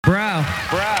Bro.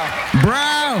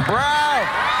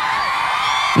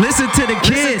 Listen to the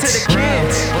kids. Bro.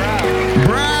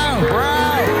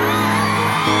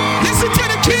 Listen to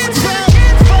the kids, bro.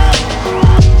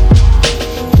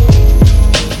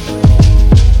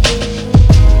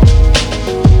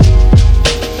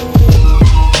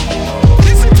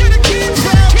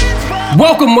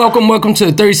 Welcome to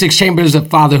the 36 Chambers of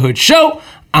Fatherhood show.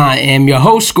 I am your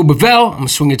host, Scuba Vell. I'm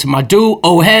swinging to my dude,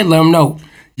 Old Head. Let him know.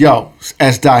 Yo, it's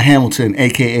S. Hamilton,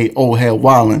 a.k.a. Old Head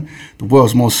Wildin', the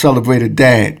world's most celebrated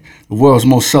dad, the world's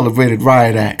most celebrated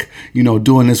riot act. You know,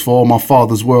 doing this for all my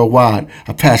fathers worldwide.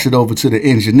 I pass it over to the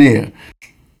engineer.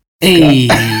 Hey.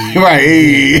 Right,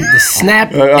 hey. The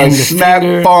snap and the snap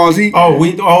finger. Fonzie.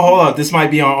 Hold up. This might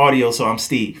be on audio, so I'm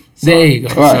Steve. There you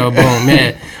go. Right. So, boom,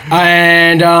 man.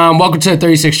 And welcome to the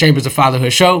 36 Chambers of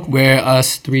Fatherhood show, where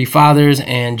us three fathers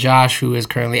and Josh, who is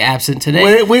currently absent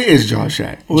today. Where is Josh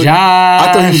at? Josh.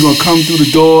 I thought he was going to come through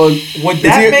the door. Would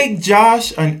that make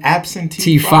Josh an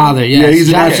absentee father? Yes. Yeah, he's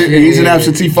an Josh,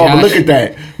 absentee father. Look at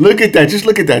that. Just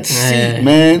look at that seat,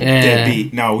 man. Yeah.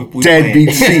 Deadbeat. No, we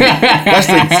Deadbeat seat. That's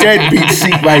the deadbeat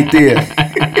seat right there.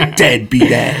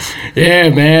 Deadbeat ass. Yeah,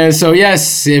 man. So,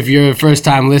 yes, if you're a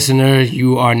first-time listener,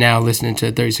 you are now listening to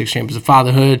 36 Chambers of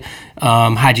Fatherhood.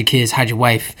 Hide your kids, hide your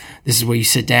wife. This is where you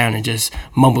sit down and just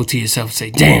mumble to yourself and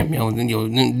say, damn,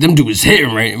 them dudes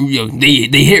hitting right.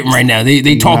 They hitting right now.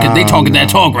 They talking that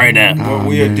talk right now. What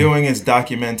we are doing is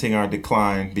documenting our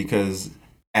decline because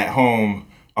at home,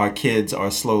 our kids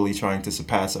are slowly trying to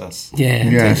surpass us. Yeah.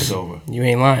 And take us over. You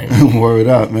ain't lying. Word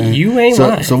up, man. You ain't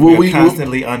lying. So we're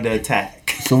constantly under attack.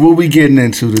 So what we getting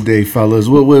into today, fellas?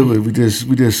 What we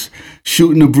just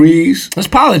shooting the breeze? Let's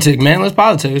politic, man. Let's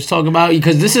talk about,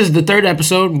 because this is the third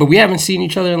episode, but we haven't seen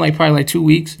each other in probably 2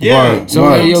 weeks. Yeah. So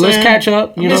let's catch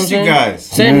up. You know what I'm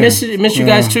saying? Miss you guys. Miss you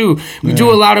guys too. We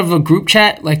do a lot of a group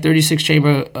chat, like 36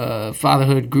 Chamber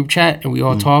Fatherhood group chat, and we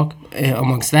all talk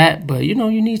amongst that. But you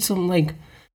need some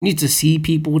need to see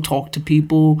people, talk to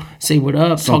people, say what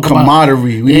up. Some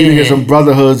camaraderie. We need to get some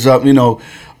brotherhoods up.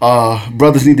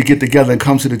 Brothers need to get together and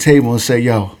come to the table and say,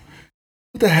 yo,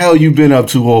 what the hell you been up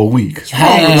to all week?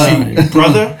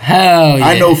 Brother? Hell yeah.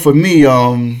 I know for me,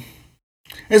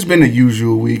 it's been a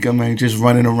usual week. I mean, just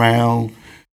running around,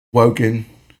 working,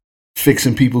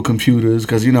 fixing people computers,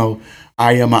 because,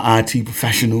 I am an IT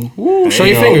professional. Ooh, show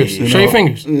your fingers. Show your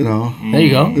fingers. There you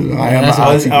go. I am an IT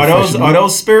professional. Are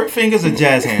those spirit fingers or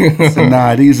jazz hands?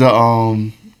 Nah, these are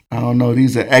I don't know.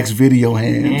 These are X-video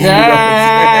hands. You know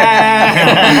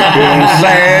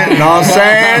what I'm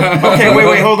saying? Okay,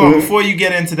 wait, hold on. Before you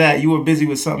get into that, you were busy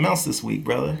with something else this week,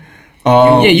 brother.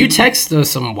 You text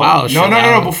us some wild shit.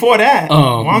 No. Before that,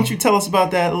 why don't you tell us about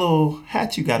that little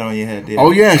hat you got on your head there? Oh,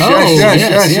 yes.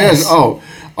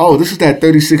 Oh, this is that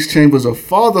 36 Chambers of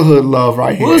Fatherhood love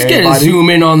right here. Well, let's get a zoom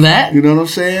in on that. You know what I'm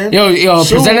saying? Yo,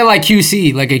 present it like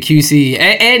QC, like a QC.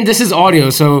 And this is audio,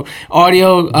 so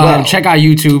check out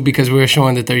YouTube because we're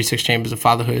showing the 36 Chambers of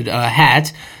Fatherhood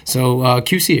hat. So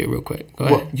QC it real quick. Go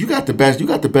ahead. Well, you got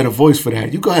the better voice for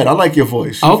that. You go ahead. I like your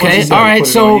voice. Okay, all right.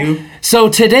 So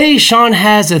today, Sean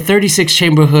has a 36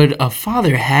 Chamberhood of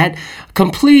Father hat,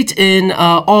 complete in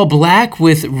all black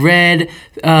with red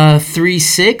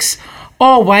 3-6.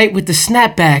 All white with the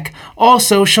snapback.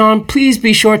 Also, Sean, please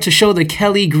be sure to show the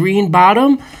Kelly green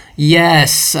bottom.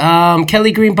 Yes,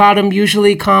 Kelly green bottom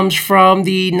usually comes from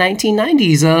the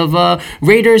 1990s of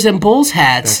Raiders and Bulls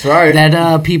hats. That's right.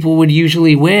 That people would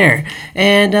usually wear.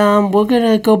 And we're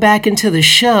going to go back into the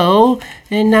show,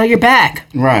 and now you're back.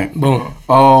 Right. Boom.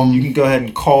 You can go ahead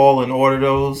and call and order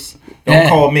those. Don't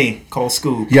call me. Call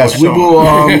Scoob. Yes, we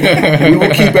will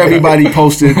keep everybody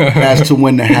posted as to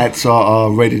when the hats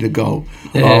are ready to go.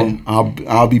 Yeah.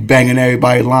 I'll be banging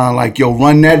everybody's line like, yo,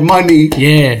 run that money.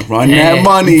 Yeah. Run that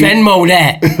money. Venmo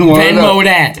that. Venmo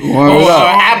that. Or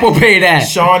Apple Pay that.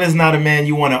 Sean is not a man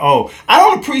you want to owe. I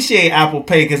don't appreciate Apple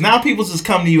Pay because now people just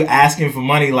come to you asking for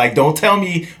money. Like, don't tell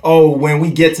me, when we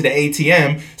get to the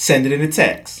ATM, send it in a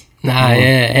text. Nah,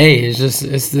 yeah. Hey,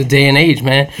 it's the day and age,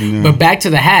 man. Yeah. But back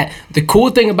to the hat. The cool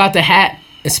thing about the hat,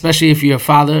 especially if you're a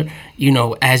father,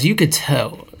 as you could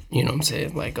tell, you know what I'm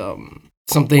saying? Like,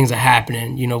 some things are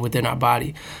happening, within our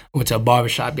body. I went to a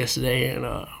barbershop yesterday and,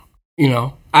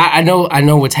 I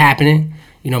know what's happening.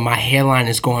 My hairline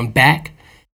is going back.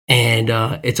 And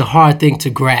it's a hard thing to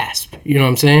grasp, you know what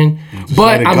I'm saying? Just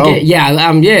But let it I'm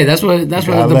go. That's what gotta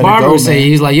the let it barber go, would say. man.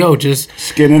 He's like, yo, just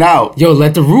Skin it out. yo,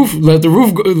 let the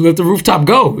rooftop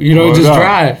go, you know, Word just up.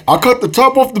 drive. I cut the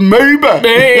top off the Maybach.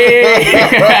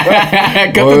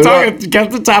 Hey.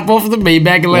 cut the top off of the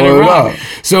Maybach and let it Word rock. up.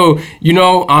 So, you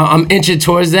know, I'm inching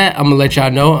towards that. I'm gonna let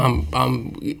y'all know.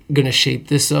 I'm gonna shape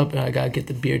this up, and I gotta get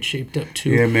the beard shaped up too.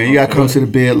 Yeah, man, you gotta come to the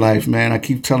beard life, man. I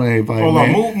keep telling everybody, Hold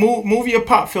man. on, move your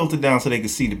pop filter down so they can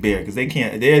see the beard because they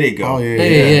can't. There they go. Oh yeah,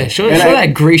 Yeah. Show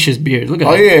that gracious beard. Look at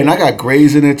Oh that. yeah, and I got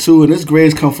grays in it too, and this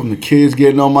grays come from the kids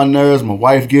getting on my nerves, my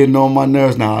wife getting on my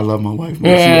nerves. Nah, I love my wife,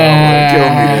 man. She don't want to kill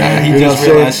me. He You know just what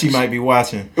I'm realized saying? she might be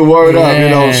watching. Word up, you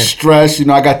know, Yeah. stress. You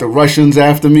know, I got the Russians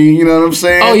after me. You know what I'm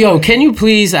saying? Oh, yo, can you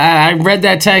please? I read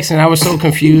that text and I was so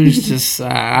confused. Just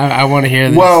I want to hear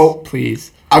this. Well,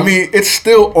 please. I mean, it's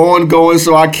still ongoing,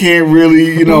 so I can't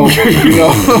really, you know.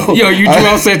 Yo, you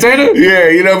Joel Santana? Yeah,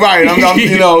 you know, right. I'm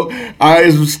you know,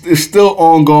 it's still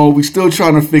ongoing. We still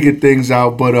trying to figure things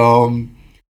out, but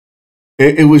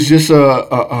it was just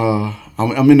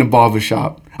I'm in the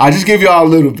barbershop. I just give y'all a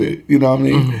little bit, you know what I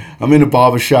mean? Mm-hmm. I'm in the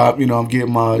barbershop, you know, I'm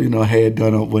getting my, you know, hair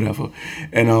done or whatever.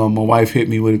 And my wife hit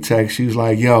me with a text. She was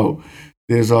like, yo,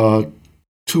 there's 2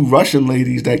 Russian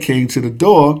ladies that came to the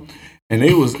door and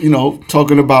they was, you know,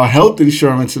 talking about health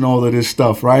insurance and all of this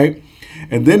stuff, right?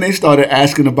 And then they started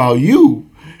asking about you.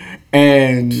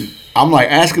 And I'm like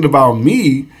asking about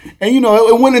me. And, you know,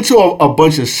 it went into a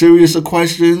bunch of serious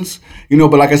questions, you know,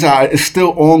 but like I said, it's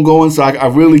still ongoing. So I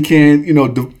really can't, you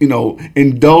know,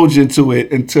 indulge into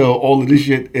it until all of this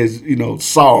shit is, you know,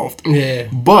 solved. Yeah.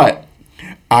 But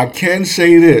I can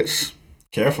say this.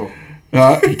 Careful.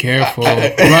 Be careful.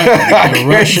 The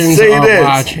Russians are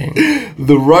watching.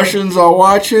 The Russians are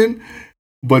watching,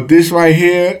 but this right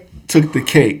here took the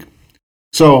cake.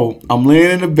 So I'm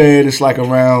laying in the bed. It's like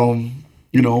around,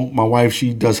 you know, my wife,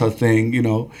 she does her thing, you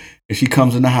know, and she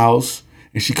comes in the house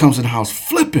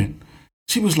flipping.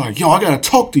 She was like, yo, I got to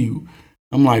talk to you.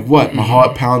 I'm like, what? My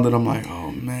heart pounded. I'm like,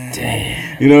 oh, man.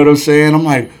 Damn. You know what I'm saying? I'm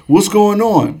like, what's going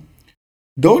on?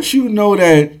 Don't you know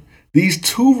that these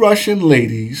 2 Russian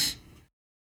ladies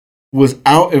was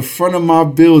out in front of my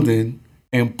building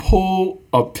and pulled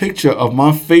a picture of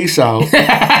my face out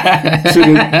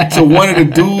to one of the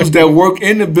dudes that work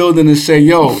in the building and say,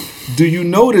 yo, do you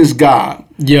know this guy?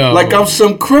 Yo. Like I'm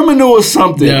some criminal or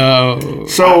something. Yo.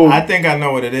 So I think I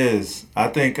know what it is. I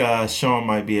think Sean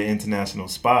might be an international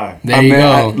spy. There you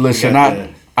go. Listen, Got I the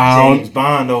don't. James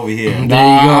Bond over here. There you go.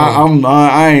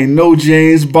 I ain't no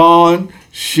James Bond.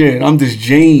 Shit, I'm just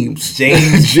James.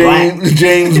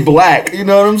 James Black. You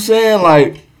know what I'm saying?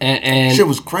 Like, and shit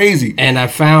was crazy. And I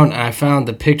found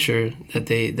the picture that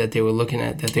they were looking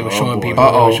at, that they were showing boy. people.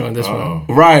 They were showing this one.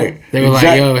 Right. They were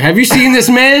like, yo, have you seen this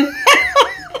man?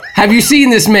 Have you seen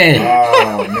this man?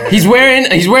 Oh, man. He's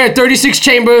wearing 36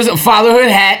 Chambers of Fatherhood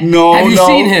hat. No, have you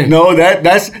seen him? No,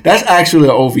 that's actually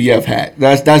an OVF hat.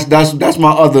 That's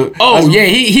my other. Oh yeah,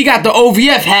 he got the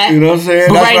OVF hat. You know what I'm saying?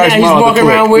 But That's right my now he's other walking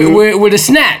clip. around with a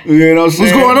snap. You know what I'm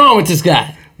saying? What's going on with this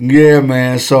guy? Yeah,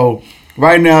 man. So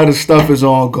right now the stuff is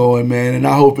ongoing, man, and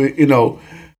I hope it, you know,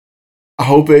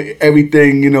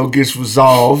 everything, you know, gets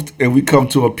resolved and we come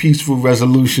to a peaceful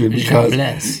resolution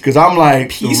because I'm like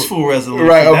peaceful resolution.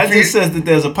 Right, that just says that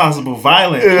there's a possible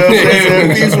violent. You know what I'm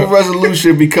saying? Peaceful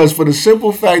resolution because for the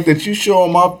simple fact that you show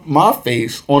my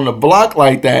face on the block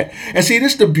like that, and see,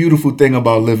 this is the beautiful thing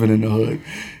about living in the hood.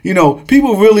 You know,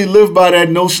 people really live by that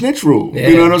no snitch rule. Yeah,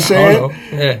 you know what I'm saying?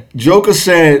 Yeah. Joker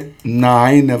said, nah,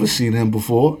 I ain't never seen him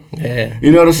before. Yeah.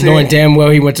 You know what I'm saying? Knowing damn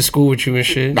well he went to school with you and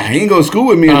shit. Nah, he ain't go to school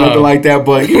with me or nothing like that,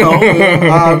 but, you know,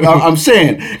 I'm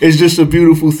saying it's just a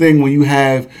beautiful thing when you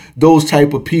have those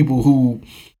type of people who,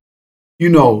 you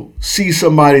know, see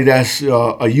somebody that's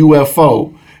a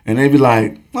UFO and they be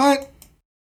like, what?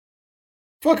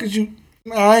 Fuck is you?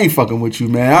 Nah, I ain't fucking with you,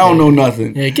 man. I don't know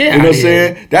nothing. Yeah, get you know outta what I'm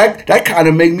saying? That kind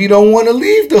of make me don't want to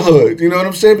leave the hood. You know what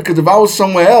I'm saying? Because if I was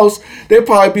somewhere else, they'd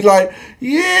probably be like,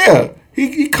 yeah,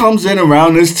 he comes in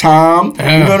around this time.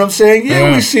 Yeah. You know what I'm saying?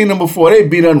 Yeah, we've seen him before. They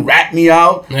be done rat me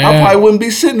out. Yeah. I probably wouldn't be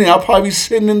sitting there. I'll probably be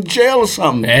sitting in jail or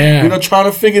something. Yeah. You know, trying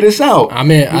to figure this out. I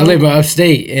mean, I live in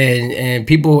upstate, and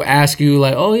people ask you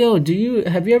like, "Oh, yo,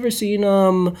 have you ever seen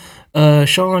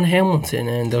Sean Hamilton?"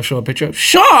 And they'll show a picture of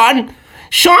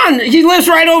Sean, he lives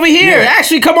right over here. Yeah.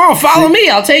 Actually, come on, follow me.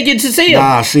 I'll take you to see him.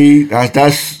 Nah, see,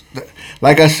 that's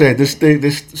like I said, this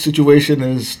situation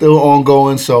is still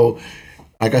ongoing. So,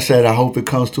 like I said, I hope it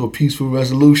comes to a peaceful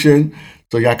resolution.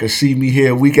 So y'all can see me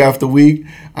here week after week.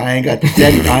 I ain't got to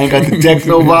deck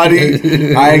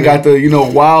nobody. I ain't got to, you know,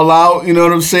 wild out. You know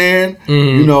what I'm saying?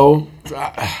 Mm-hmm. You know.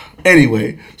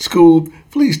 Anyway, Scoob,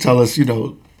 please tell us, you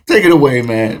know, Take it away,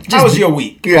 man. How was your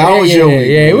week? Yeah, how was your week?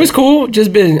 Yeah, it was cool.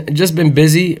 Just been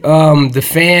busy. The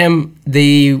fam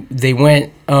they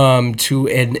went to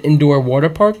an indoor water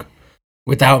park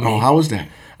without me. Oh, how was that?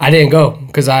 I didn't go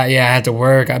because I had to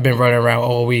work. I've been running around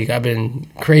all week. I've been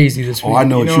crazy this week. Oh, I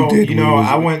know what you did.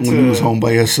 When you was home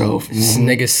by yourself. This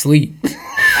nigga sleep.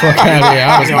 Fuck out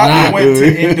of here. I went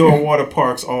to indoor water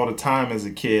parks all the time as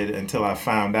a kid until I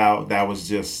found out that was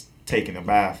just taking a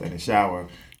bath and a shower.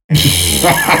 And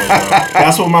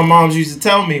that's what my moms used to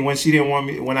tell me when she didn't want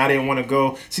me, when I didn't want to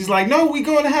go. She's like, "No, we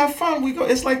going to have fun. We go.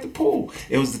 It's like the pool.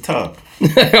 It was the tub."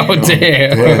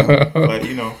 Damn. But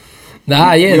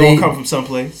Nah, yeah, we all come from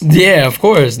someplace. Yeah, of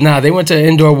course. Nah, they went to an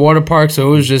indoor water park, so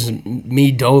it was just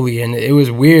me, Dolly, and it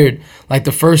was weird. Like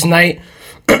the first night,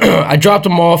 I dropped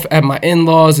them off at my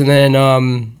in-laws, and then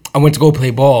I went to go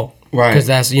play ball. Right. Because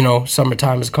that's,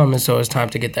 summertime is coming, so it's time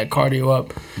to get that cardio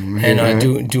up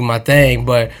and do my thing.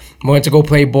 But I went to go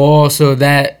play ball, so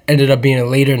that ended up being a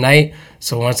later night.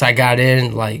 So once I got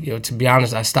in, to be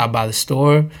honest, I stopped by the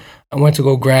store. I went to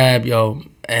go grab, and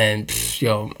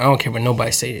I don't care what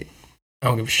nobody say. I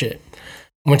don't give a shit.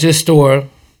 I went to the store.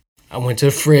 I went to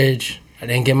the fridge. I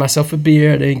didn't get myself a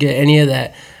beer. I didn't get any of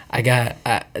that. I got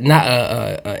not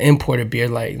a imported beer,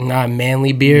 like not a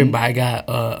manly beer, but I got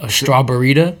a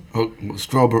strawberryta.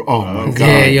 Strawberry. Oh my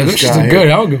god. Yeah, this shit's good.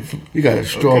 I don't give. You got a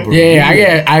strawberry.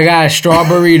 Yeah, I got a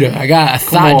strawberryta. I got a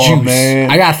thought juice. Man.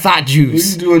 I got thought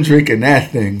juice. What you doing drinking that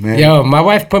thing, man? Yo, my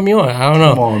wife put me on. I don't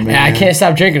know. Come on, man. I can't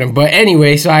stop drinking them. But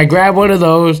anyway, so I grabbed one of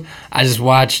those. I just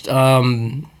watched.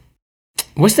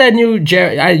 What's that new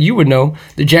you would know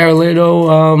the Jared Leto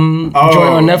joint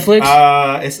on Netflix?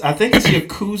 I think it's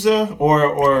Yakuza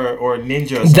or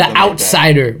Ninja. Or The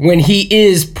Outsider. Like when he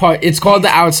is part, it's called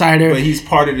The Outsider. But he's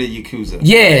part of the Yakuza.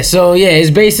 Yeah. So yeah,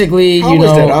 it's basically How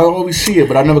was that? I always see it,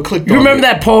 but I never clicked on it. You remember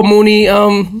that Paul Mooney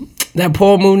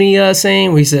saying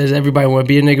where he says everybody want to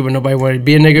be a nigga but nobody want to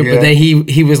be a nigga, but then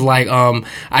he was like,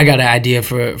 I got an idea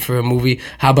for a movie.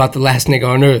 How about The Last Nigga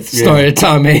on Earth, starring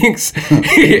Tom Hanks?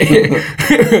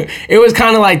 It was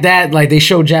kind of like that. Like they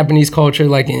showed Japanese culture,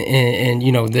 like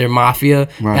in their mafia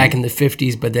back in the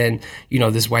 50s, but then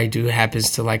this white dude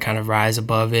happens to like kind of rise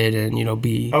above it and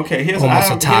be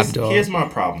almost a top dog. Here's my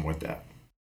problem with that,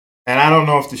 and I don't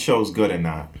know if the show's good or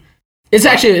not. It's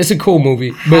a cool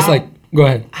movie, but it's like. Go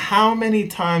ahead. How many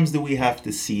times do we have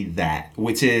to see that?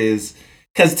 Which is,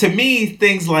 because to me,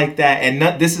 things like that, and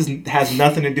has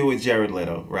nothing to do with Jared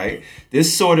Leto, right?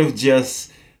 This sort of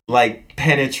just like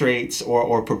penetrates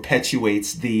or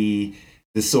perpetuates the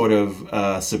sort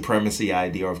of supremacy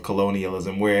idea of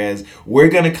colonialism, whereas we're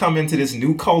going to come into this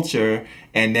new culture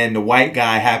and then the white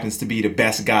guy happens to be the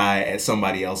best guy at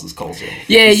somebody else's culture.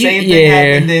 Yeah, the same thing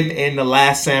happened in The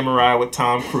Last Samurai with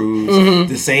Tom Cruise.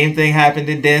 Mm-hmm. The same thing happened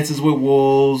in Dances with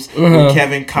Wolves with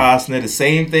Kevin Costner. The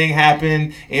same thing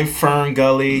happened in Fern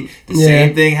Gully. The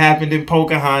same thing happened in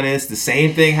Pocahontas. The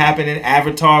same thing happened in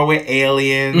Avatar with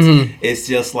aliens. Mm-hmm. It's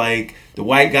just like the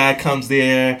white guy comes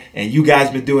there, and you guys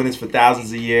been doing this for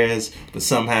thousands of years, but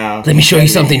somehow... Let me show you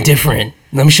something different.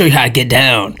 Let me show you how to get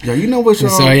down. Yeah, you know what's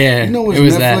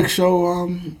Netflix that show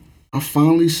I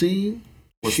finally seen?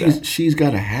 What's that? She's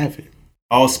Gotta Have It.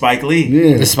 Oh, Spike Lee.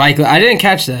 Yeah. The Spike Lee. I didn't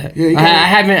catch that. Yeah,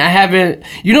 I haven't.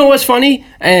 You know what's funny?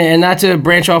 And not to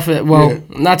branch off it. Well,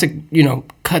 not to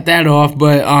cut that off.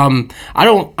 But I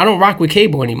don't rock with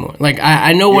cable anymore. Like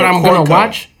I know what I'm gonna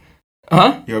watch.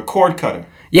 Huh? You're a cord cutter.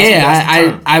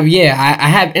 Yeah, I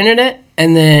have internet,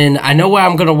 and then I know what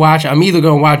I'm gonna watch. I'm either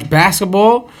gonna watch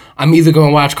basketball, I'm either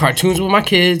gonna watch cartoons with my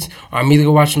kids, or I'm either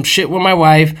gonna watch some shit with my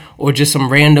wife, or just some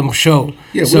random show.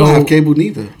 Yeah, we don't have cable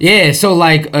neither. Yeah, so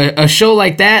like a show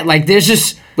like that, like there's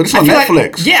just. But it's on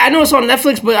Netflix. I know it's on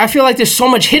Netflix, but I feel like there's so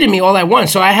much hitting me all at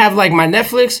once. So I have like my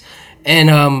Netflix.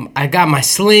 And I got my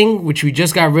Sling, which we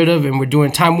just got rid of, and we're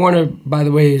doing. Time Warner, by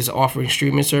the way, is offering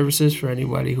streaming services for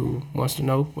anybody who wants to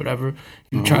know, whatever.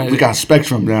 We got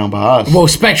Spectrum down by us. Well,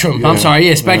 Spectrum. Yeah. I'm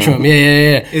sorry. Spectrum.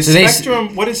 Yeah. Is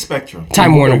Spectrum? What is Spectrum?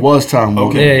 Time Warner. It was Time Warner.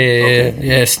 Okay.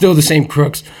 Yeah. Still the same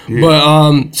crooks. Yeah.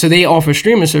 But so they offer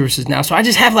streaming services now. So I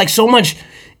just have like so much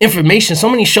information, so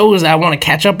many shows that I want to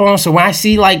catch up on. So when I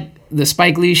see like the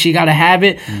Spike Lee, She Gotta Have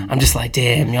It, I'm just like,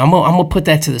 damn, I'm gonna put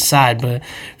that to the side. But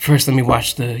first, let me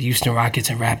watch the Houston Rockets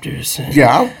and Raptors. And,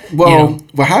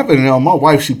 what happened? My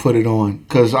wife, she put it on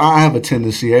because I have a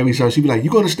tendency every time she'd be like, "You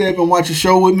gonna stay up and watch a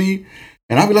show with me?"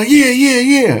 And I'd be like,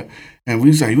 "Yeah." And we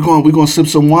was like, "We gonna sip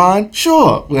some wine?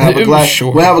 Sure. We'll have a glass.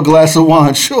 Sure. We'll have a glass of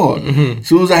wine. Sure." Mm-hmm. As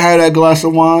soon as I had that glass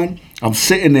of wine, I'm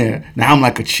sitting there. Now I'm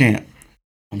like a champ.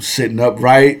 I'm sitting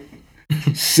upright.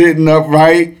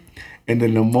 And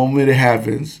then the moment it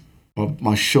happens,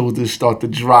 my shoulders start to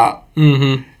drop.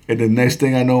 Mm-hmm. and the next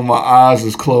thing I know, my eyes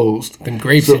is closed. Them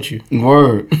grapes So- hit you.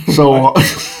 Word. So,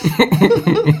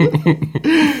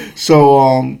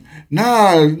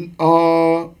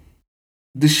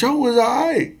 the show was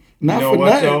alright. Not You know for what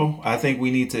nothing. though? I think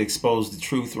we need to expose the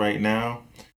truth right now.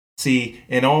 See,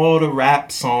 in all the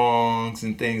rap songs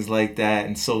and things like that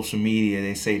and social media,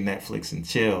 they say Netflix and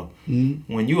chill.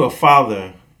 Mm-hmm. When you a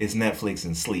father, it's Netflix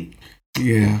and sleep.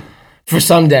 Yeah. For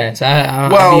some dads,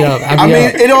 I'll Well, be up. I mean,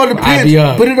 it all I'll depends, be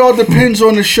up. but it all depends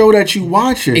on the show that you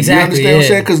watching. Exactly, You understand what I'm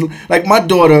saying? Because like my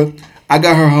daughter, I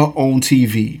got her own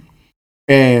TV,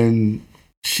 and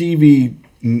she be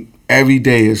every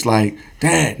day is like,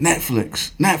 Dad,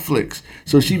 Netflix.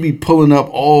 So she be pulling up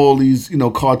all these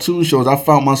cartoon shows. I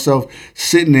found myself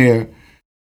sitting there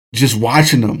just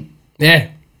watching them. Yeah,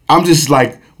 I'm just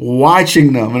like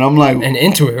watching them, and I'm like, and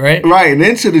into it, right? right, and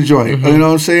into the joint. You know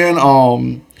what I'm saying?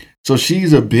 So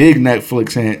she's a big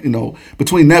Netflix fan.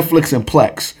 Between Netflix and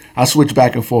Plex, I switch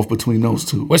back and forth between those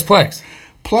two. What's Plex?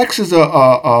 Plex is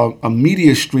a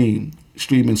media streaming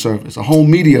service, a home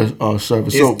media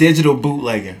service. It's digital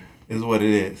bootlegging, is what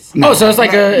it is. Oh, so it's like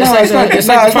the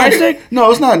Fire Stick? No,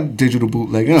 it's not digital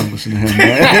bootlegging. I'm listening to him,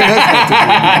 man. That's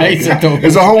not digital bootlegging.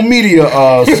 It's a home media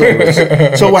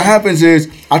service. So what happens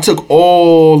is I took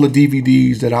all the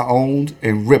DVDs that I owned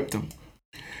and ripped them,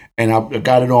 and I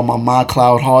got it on my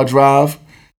MyCloud hard drive,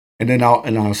 and then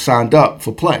I signed up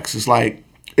for Plex. It's like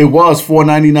it was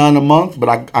 $4.99 a month, but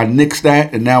I nixed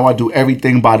that, and now I do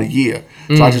everything by the year.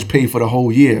 So I just pay for the whole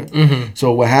year.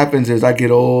 So what happens is I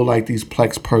get all like these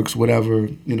Plex perks, whatever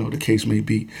the case may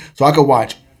be. So I could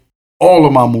watch all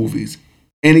of my movies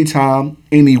anytime,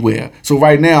 anywhere. So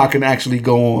right now I can actually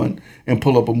go on and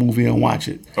pull up a movie and watch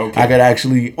it. Okay. I could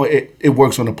actually it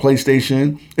works on the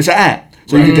PlayStation. It's an app.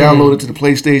 So you can download it to the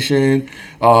PlayStation.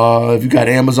 If you got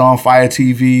Amazon Fire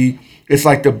TV, it's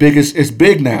like the biggest. It's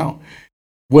big now.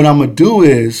 What I'm gonna do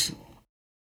is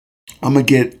I'm gonna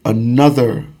get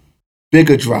another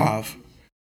bigger drive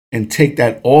and take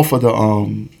that off of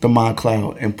the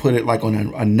MyCloud and put it like on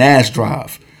a NAS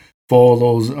drive for all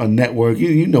those network.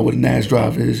 You know what a NAS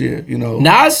drive is, yeah.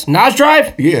 Nas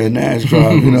drive. Yeah, a NAS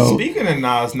drive. Speaking of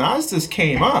Nas just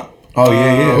came up. Oh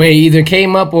yeah. Wait, either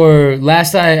came up or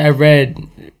last I read,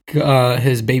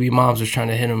 his baby moms was trying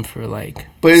to hit him for like.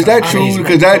 But is that true?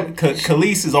 Because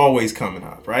Khalees is always coming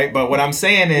up, right? But what I'm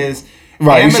saying is,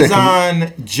 right,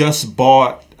 Amazon just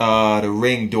bought the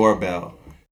Ring doorbell,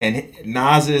 and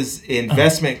Nas's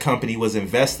investment company was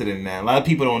invested in that. A lot of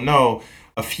people don't know.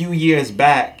 A few years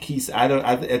back,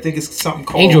 I think it's something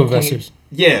called Angel Investors.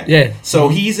 Yeah. So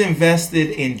he's invested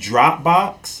in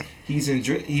Dropbox.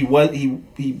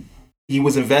 He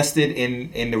was invested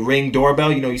in the Ring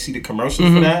doorbell. You see the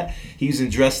commercials for that. He's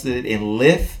invested in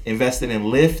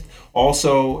Lyft.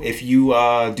 Also, if you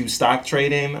do stock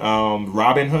trading,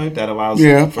 Robinhood, that allows.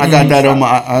 Yeah, I got that on my.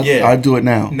 I do it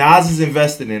now. Nas is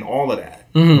invested in all of that,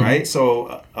 right?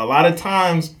 So a lot of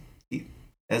times,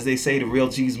 as they say, the real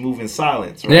G's move in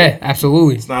silence. Right? Yeah,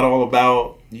 absolutely. It's not all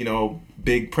about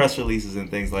big press releases and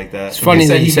things like that. It's funny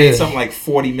that you say he made that. something like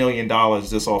 $40 million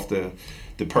just off the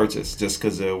purchase, just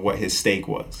because of what his stake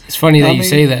was. It's funny that you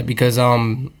say that because I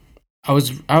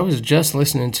was just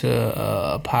listening to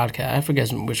a podcast. I forget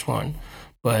which one,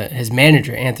 but his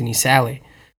manager Anthony Sally,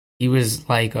 he was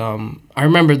like, I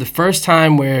remember the first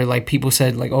time where like people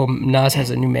said like, oh, Nas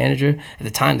has a new manager. At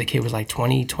the time, the kid was like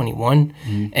 20, 21,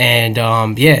 and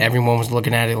everyone was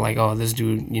looking at it like, oh, this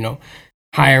dude,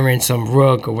 hiring some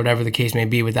rook or whatever the case may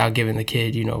be without giving the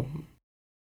kid,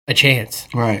 a chance.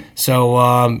 Right.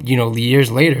 So,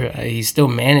 years later, he's still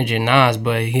managing Nas,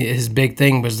 but his big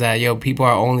thing was that, people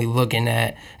are only looking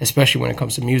at, especially when it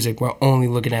comes to music, we're only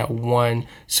looking at one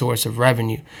source of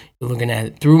revenue. You're looking at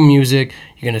it through music.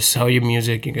 You're going to sell your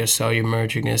music. You're going to sell your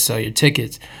merch. You're going to sell your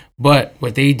tickets. But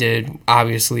what they did,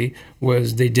 obviously,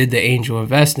 was they did the angel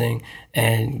investing.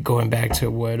 And going back to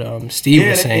what Steve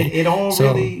was saying. It all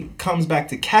really comes back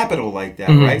to capital like that,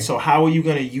 right? So how are you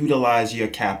going to utilize your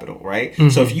capital, right?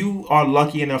 So if you are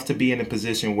lucky enough to be in a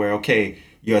position where, okay,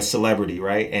 you're a celebrity,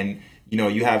 right? And,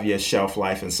 you have your shelf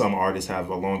life, and some artists have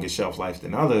a longer shelf life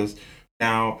than others.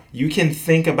 Now, you can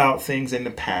think about things in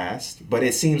the past, but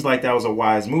it seems like that was a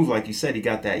wise move. Like you said, he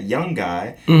got that young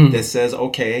guy that says,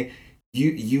 okay,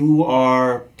 you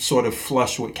are sort of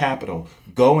flush with capital.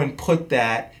 Go and put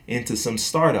that into some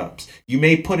startups. You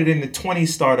may put it into 20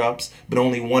 startups, but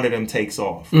only one of them takes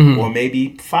off. Or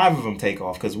maybe 5 of them take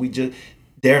off because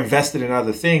they're invested in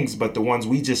other things, but the ones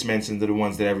we just mentioned are the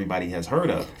ones that everybody has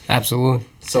heard of. Absolutely.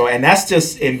 So, and that's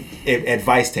just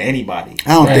advice to anybody.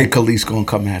 I don't think Khalees gonna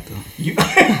come after him.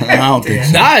 I don't think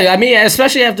so. Nah, I mean,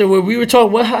 especially after what we were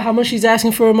told, how much he's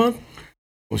asking for a month?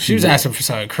 Well, she was asking for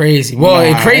something crazy.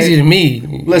 Well, crazy to me.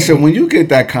 Listen, when you get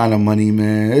that kind of money,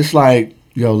 man, it's like,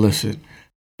 yo, listen.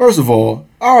 First of all,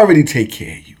 I already take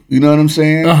care of you. You know what I'm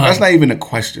saying? That's not even a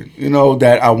question. You know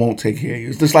that I won't take care of you.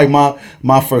 It's just like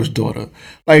my first daughter.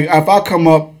 Like if I come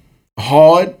up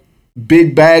hard,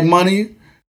 big bag money,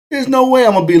 there's no way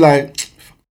I'm gonna be like.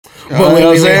 But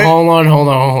wait, hold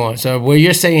on. So what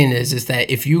you're saying is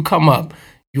that if you come up,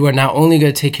 you are not only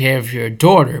going to take care of your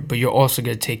daughter, but you're also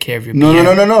going to take care of your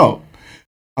No.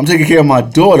 I'm taking care of my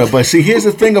daughter, but see, here's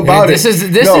the thing about this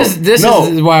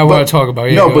is why I want to talk about.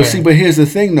 Yeah, but here's the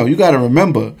thing, though. You got to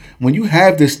remember when you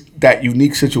have that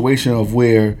unique situation of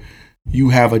where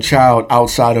you have a child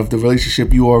outside of the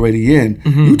relationship you already in,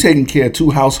 you taking care of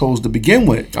 2 households to begin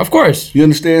with. Of course, you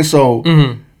understand. So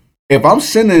if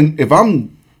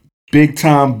I'm big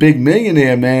time, big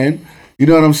millionaire, man, you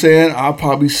know what I'm saying? I'll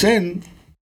probably send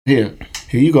here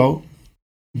you go,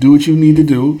 do what you need to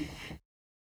do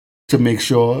to make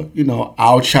sure,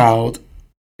 our child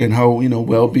and her,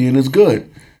 well-being is good.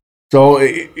 So,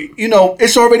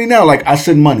 it's already now. Like, I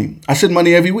send money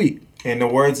every week. In the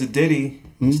words of Diddy,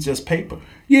 it's just paper.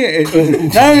 Yeah, it's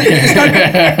not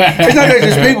that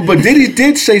just paper, but Diddy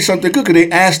did say something good because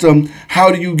they asked him,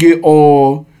 how do you get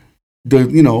all the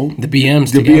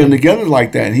BMs together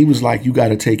like that? And he was like, you got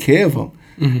to take care of them.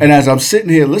 And as I'm sitting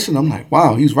here listening, I'm like,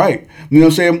 wow, he's right. You know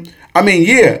what I'm saying? I mean,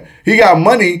 yeah, he got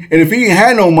money, and if he ain't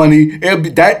had no money,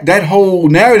 that whole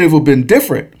narrative would have been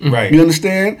different. Right. You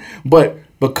understand? But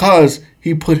because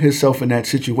he put himself in that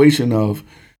situation of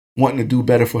wanting to do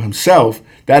better for himself,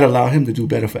 that allowed him to do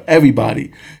better for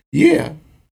everybody. Yeah,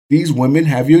 these women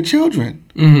have your children.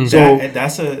 So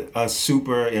that's a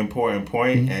super important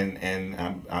point,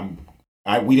 and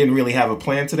we didn't really have a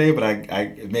plan today, but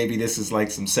I maybe this is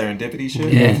like some serendipity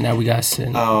shit. Yeah, now we got to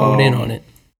hold in on it.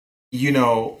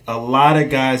 A lot of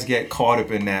guys get caught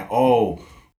up in that. Oh,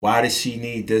 why does she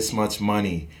need this much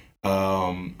money?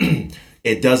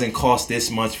 It doesn't cost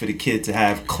this much for the kid to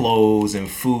have clothes and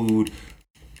food.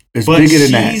 It's bigger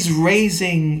than that. She's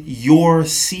raising your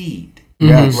seed,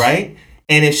 right?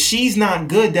 And if she's not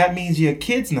good, that means your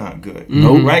kid's not good,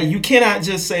 right? You cannot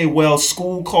just say, well,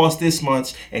 school costs this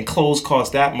much and clothes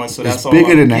cost that much, so that's all I'm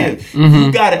going to give. You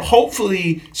got it.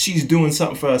 Hopefully, she's doing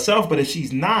something for herself, but if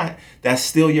she's not, that's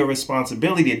still your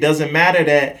responsibility. It doesn't matter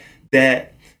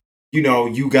that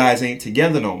you guys ain't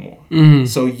together no more.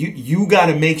 So you got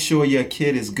to make sure your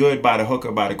kid is good by the hook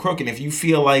or by the crook. And if you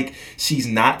feel like she's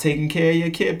not taking care of your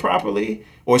kid properly,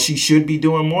 or she should be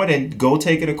doing more, then go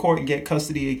take her to court and get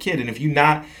custody of your kid. And if you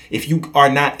are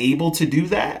not able to do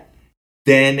that,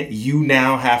 then you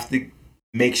now have to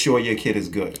make sure your kid is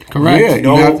good. Correct.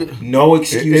 Yeah, no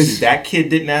excuses. That kid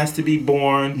didn't ask to be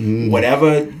born.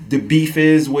 Whatever the beef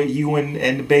is with you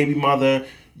and the baby mother,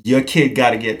 your kid got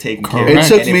to get taken care of. And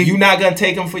if you're not going to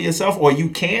take them for yourself, or you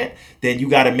can't, then you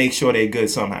got to make sure they're good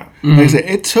somehow. Like I said,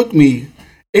 it took me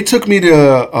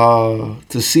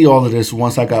to see all of this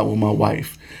once I got with my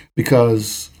wife,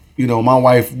 because my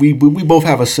wife, we both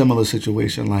have a similar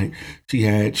situation. Like, she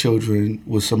had children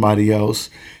with somebody else,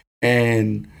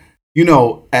 and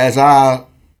as I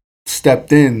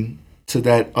stepped in to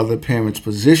that other parent's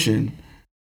position,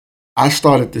 I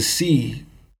started to see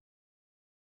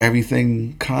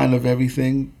everything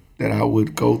that I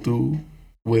would go through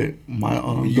with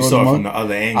my you saw it from the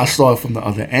other angle. I saw it from the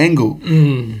other angle,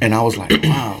 and I was like,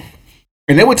 wow.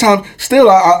 And there were times, still,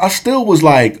 I still was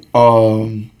like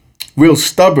real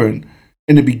stubborn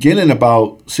in the beginning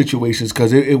about situations,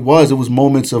 because it was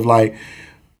moments of like,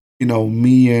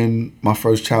 me and my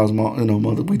first child's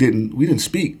mother, we didn't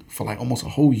speak for like almost a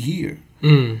whole year,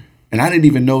 and I didn't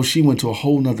even know she went to a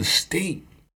whole nother state.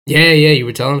 Yeah, you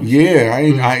were telling me. Yeah,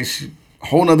 I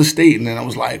whole nother state, and then I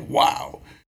was like, wow.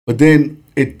 But then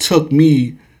it took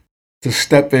me to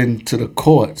step into the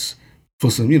courts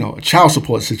for some, a child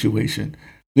support situation.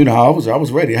 I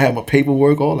was ready. I had my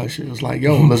paperwork, all that shit. It was like,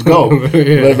 yo, let's go.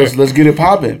 let's get it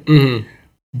popping.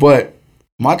 But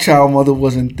my child mother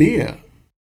wasn't there.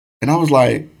 And I was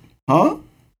like, huh?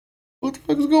 What the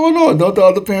fuck is going on? Don't the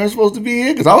other parents supposed to be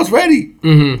here? Because I was ready.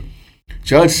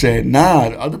 Judge said, nah,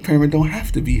 the other parent don't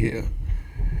have to be here.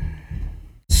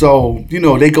 So,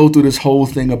 they go through this whole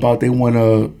thing about they want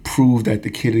to prove that the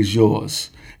kid is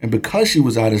yours. And because she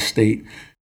was out of state,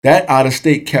 that out of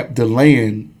state kept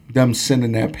delaying them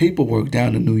sending that paperwork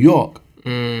down to New York.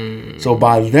 So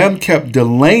by them kept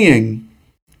delaying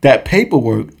that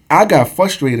paperwork, I got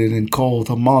frustrated and called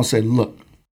her mom and said, look,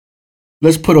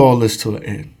 let's put all this to an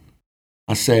end.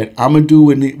 I said, I'm going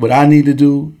to do what I need to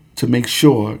do to make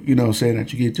sure,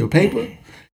 that you get your paper.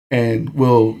 And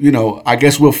we'll, I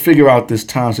guess we'll figure out this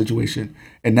time situation.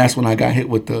 And that's when I got hit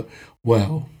with the,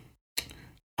 well,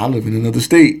 I live in another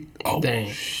state. Oh, dang.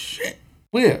 Shit.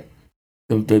 Where?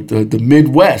 The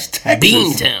Midwest, Texas.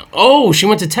 Beantown. Oh, she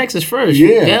went to Texas first.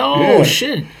 Yeah. Oh,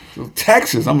 shit. So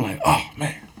Texas, I'm like, oh,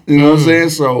 man. You know what I'm saying?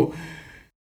 So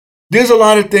there's a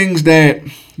lot of things that,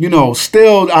 you know,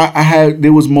 still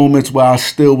there was moments where I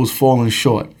still was falling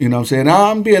short. You know what I'm saying?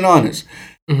 I'm being honest.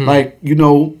 Mm-hmm. Like, you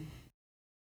know,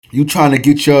 you trying to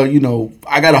get your, you know,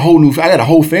 I got a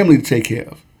whole family to take care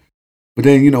of. But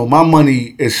then, you know, my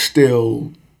money is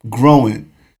still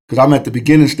growing because I'm at the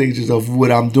beginning stages of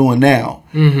what I'm doing now.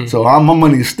 Mm-hmm. So my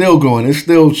money is still growing. It's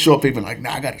still short. People like,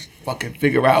 nah, I got to fucking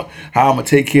figure out how I'm going to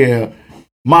take care of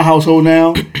my household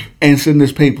now and send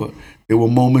this paper. There were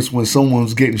moments when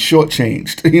someone's getting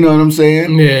shortchanged. You know what I'm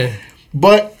saying? Yeah.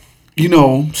 But, you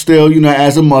know, still, you know,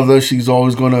 as a mother, she's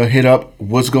always going to hit up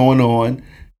what's going on.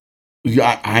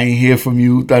 I ain't hear from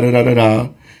you, da-da-da-da-da.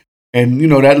 And, you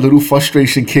know, that little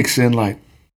frustration kicks in like,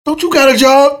 don't you got a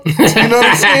job? You know what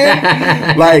I'm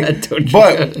saying? Like,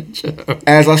 but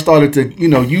as I started to, you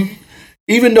know,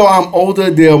 even though I'm older,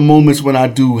 there are moments when I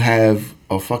do have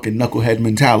a fucking knucklehead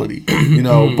mentality, you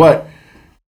know. But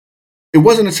it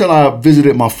wasn't until I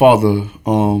visited my father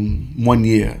 1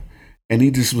 year, and he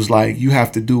just was like, you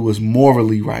have to do what's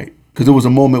morally right. Because there was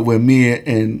a moment where me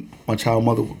and my child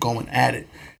mother were going at it,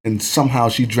 and somehow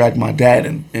she dragged my dad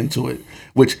into it,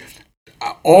 which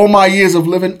all my years of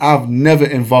living, I've never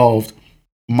involved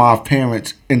my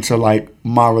parents into like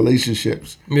my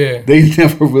relationships. Yeah. They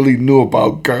never really knew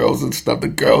about girls and stuff, the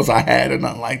girls I had and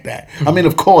nothing like that. I mean,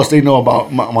 of course they know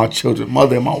about my children,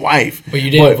 mother and my wife. But you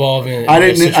didn't involve in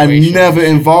I never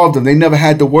involved them. They never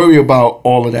had to worry about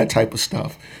all of that type of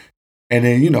stuff. And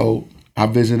then, you know, I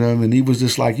visited him and he was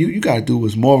just like, you gotta do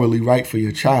what's morally right for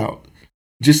your child.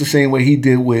 Just the same way he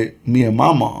did with me and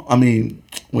my mom. I mean,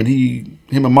 when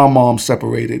him and my mom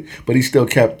separated, but he still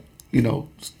kept, you know,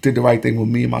 did the right thing with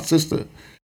me and my sister.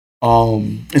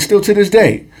 And still to this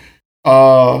day.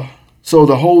 So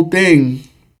the whole thing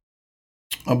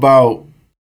about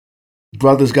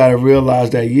brothers got to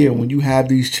realize that, yeah, when you have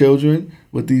these children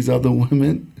with these other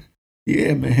women,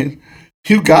 yeah, man,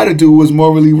 you got to do what's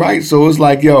morally right. So it's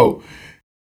like, yo,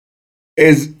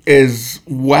 as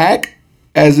whack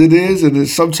as it is, and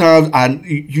sometimes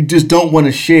you just don't want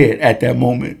to share it at that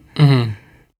moment. Mm-hmm.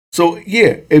 So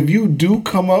yeah, if you do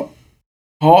come up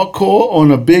hardcore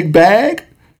on a big bag,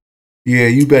 yeah,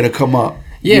 you better come up.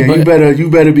 Yeah, but you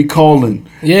better be calling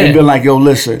and be like, yo,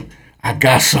 listen, I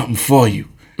got something for you.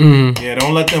 Mm-hmm. Yeah,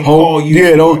 don't let them call you.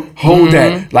 Yeah, don't hold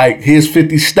that. Like, here's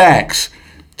 50 stacks.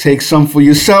 Take some for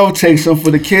yourself, take some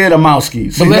for the kid,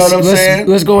 Amowskis. You know what I'm saying?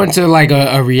 Let's go into like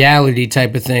a reality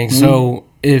type of thing. Mm-hmm. So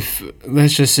if,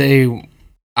 let's just say,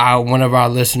 one of our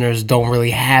listeners don't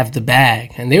really have the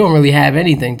bag, and they don't really have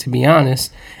anything, to be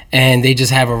honest, and they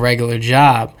just have a regular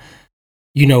job,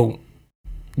 you know,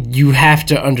 you have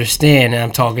to understand, and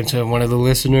I'm talking to one of the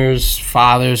listeners,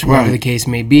 fathers, whoever the case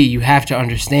may be, you have to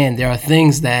understand there are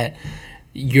things that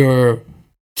your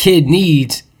kid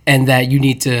needs and that you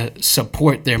need to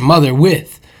support their mother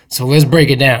with. So let's break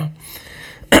it down.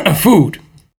 Food.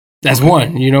 That's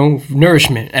one, you know,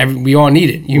 nourishment. We all need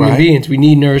it. Human beings, we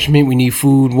need nourishment. We need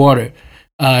food, water.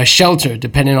 Shelter,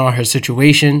 depending on her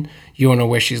situation. You don't know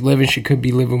where she's living. She could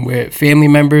be living with family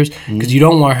members because you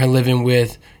don't want her living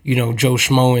with, you know, Joe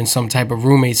Schmo in some type of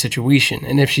roommate situation.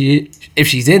 And if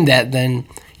she's in that, then,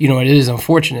 you know, it is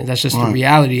unfortunate. That's just the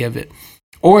reality of it.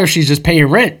 Or if she's just paying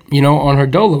rent, you know, on her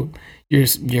dolo.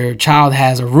 Your child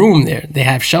has a room there. They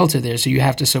have shelter there, so you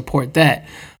have to support that.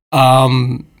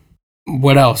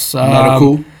 What else?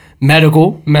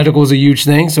 Medical is a huge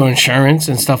thing. So insurance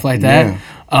and stuff like that. Yeah.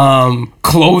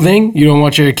 Clothing. You don't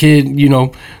want your kid, you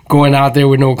know, going out there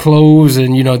with no clothes,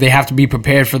 and you know they have to be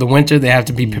prepared for the winter. They have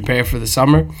to be prepared for the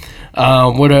summer.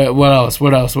 What else?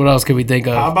 What else could we think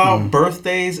of? How about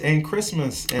birthdays and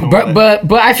Christmas? And but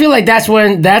I feel like that's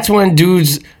when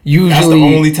dudes usually. That's the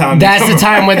only time. That's the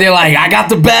time when they're like, I got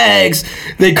the bags.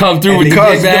 They come through with the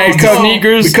big bags,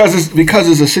 sneakers. Because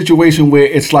it's a situation where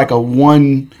it's like a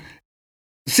one.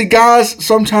 See, guys,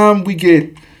 sometimes we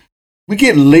get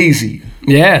lazy.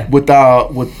 Yeah. With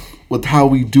how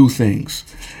we do things,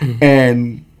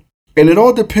 and it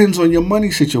all depends on your money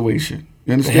situation.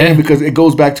 You understand? Yeah. Because it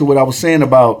goes back to what I was saying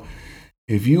about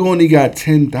if you only got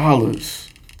 $10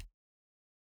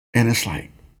 and it's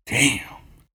like, damn,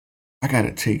 I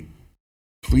gotta take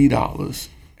 $3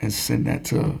 and send that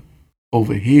to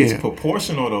over here. It's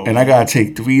proportional though. And I gotta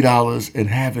take $3 and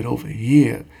have it over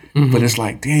here. Mm-hmm. But it's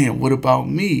like, damn, what about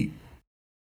me?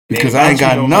 Because I ain't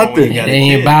got nothing. It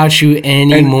ain't about you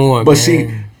anymore. But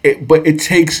see, it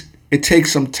takes it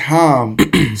takes some time.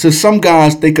 So some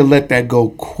guys, they could let that go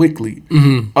quickly.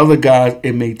 Other guys,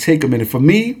 it may take a minute. For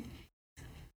me,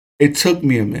 it took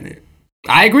me a minute.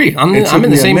 I agree. I'm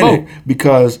in the same boat.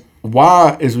 Because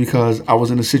I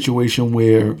was in a situation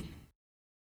where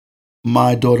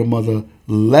my daughter mother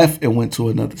left and went to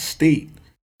another state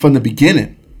from the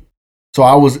beginning. So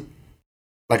I was,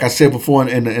 like I said before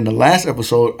in the last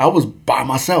episode, I was by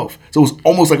myself. So it was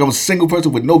almost like I was a single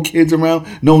person with no kids around,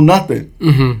 no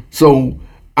nothing. So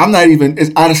I'm not even,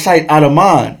 it's out of sight, out of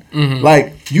mind.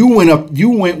 Like you went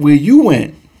where you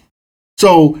went.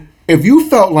 So if you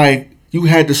felt like you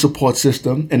had the support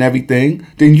system and everything,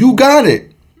 then you got it.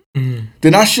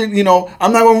 Then I should,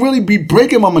 I'm not going to really be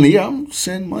breaking my money. Yeah, I'm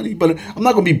sending money, but I'm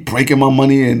not going to be breaking my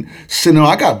money and sending,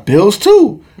 I got bills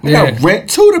too. I got rent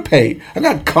too to pay. I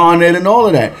got Con Ed and all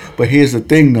of that. But here's the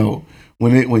thing though,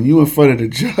 when you in front of the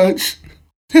judge,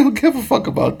 they don't give a fuck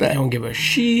about that. They don't give a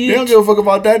shit. They don't give a fuck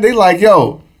about that. They like,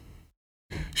 yo,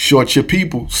 short your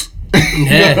peoples. You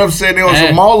know what I'm saying? They on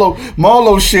some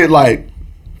Marlo shit like,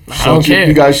 I don't care.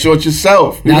 You gotta short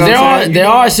yourself. You now there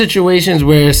are situations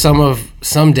where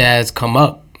some dads come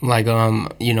up. Like I'm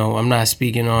not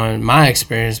speaking on my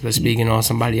experience, but speaking on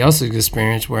somebody else's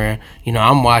experience where,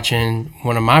 I'm watching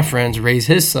one of my friends raise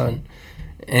his son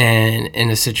and in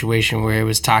a situation where it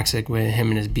was toxic with him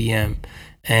and his BM.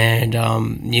 And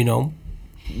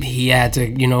he had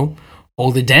to,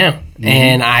 hold it down.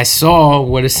 And I saw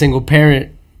what a single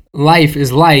parent life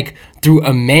is like through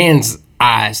a man's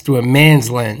eyes, through a man's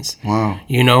lens. Wow.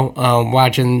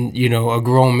 Watching, a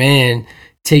grown man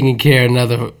taking care of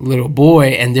another little boy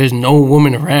and there's no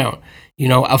woman around.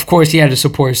 Of course he had a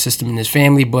support system in his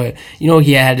family, but,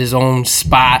 he had his own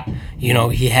spot. He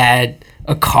had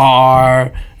a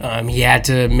car. He had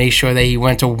to make sure that he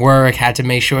went to work, had to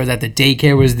make sure that the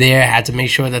daycare was there, had to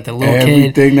make sure that the little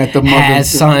everything kid that the mother had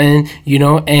something,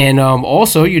 and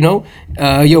also,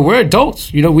 we're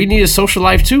adults. We need a social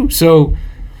life too. So,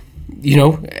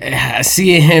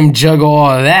 seeing him juggle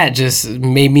all of that just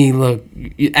made me look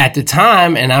at the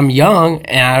time, and I'm young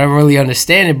and I don't really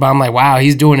understand it, but I'm like, wow,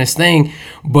 he's doing his thing.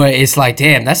 But it's like,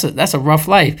 damn, that's a rough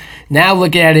life. Now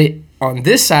look at it on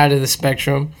this side of the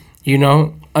spectrum,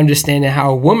 understanding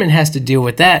how a woman has to deal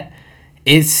with that.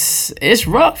 It's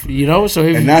rough, so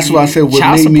if, and that's why I said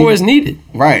child support is needed.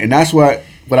 Right. And that's what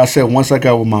I said once I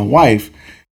got with my wife,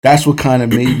 that's what kind of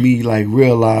made me like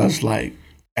realize, like,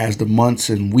 as the months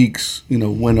and weeks,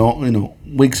 went on,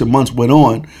 weeks and months went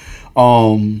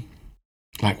on,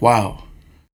 like, wow,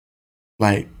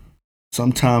 like,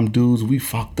 sometimes dudes, we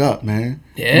fucked up, man.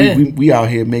 Yeah. We out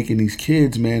here making these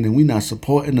kids, man, and we not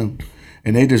supporting them.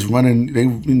 And they just running, they,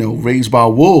 raised by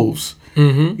wolves,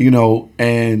 and we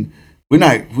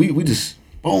just,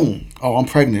 boom, oh, I'm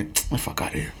pregnant. Fuck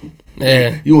out of here.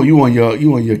 Yeah. You on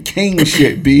your king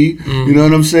shit, B. You know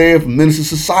what I'm saying? From Minister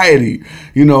Society.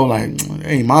 Like,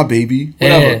 ain't my baby.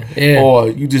 Whatever. Yeah. Or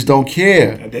you just don't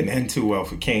care. That didn't end too well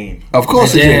for Kane. Of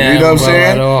course it did. You know what I'm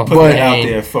saying? Put it out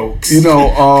there, folks.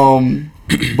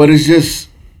 But it's just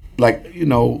like,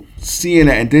 seeing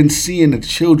that and then seeing the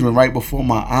children right before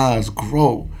my eyes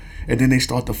grow. And then they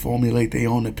start to formulate their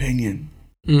own opinion.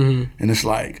 And it's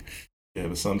like, yeah,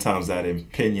 but sometimes that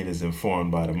opinion is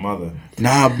informed by the mother.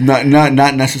 Nah,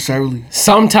 not necessarily.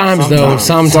 Sometimes.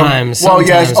 Well,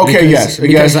 yes, okay,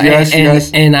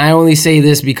 yes. And I only say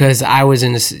this because I was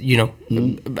in this,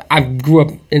 I grew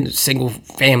up in a single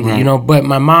family, right. But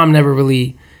my mom never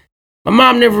really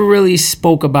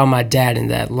spoke about my dad in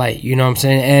that light, you know what I'm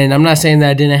saying? And I'm not saying that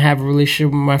I didn't have a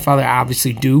relationship with my father. I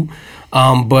obviously do.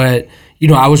 But,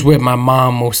 I was with my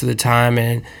mom most of the time,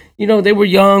 and they were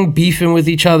young, beefing with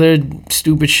each other,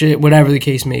 stupid shit, whatever the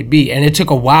case may be. And it took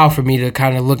a while for me to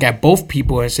kind of look at both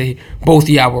people and say, both of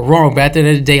y'all were wrong. But at the end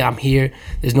of the day, I'm here.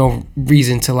 There's no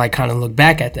reason to like kind of look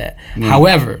back at that.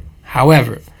 However, I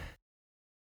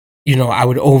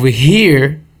would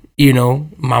overhear,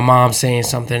 my mom saying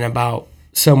something about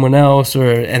someone else,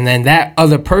 and then that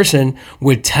other person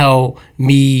would tell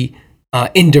me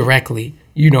indirectly,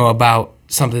 about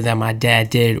something that my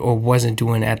dad did or wasn't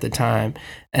doing at the time.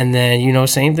 And then,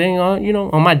 same thing,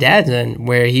 on my dad's end,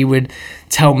 where he would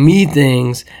tell me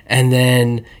things, and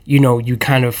then, you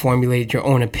kind of formulate your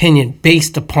own opinion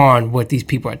based upon what these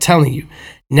people are telling you.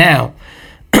 Now,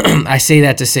 I say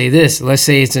that to say this. Let's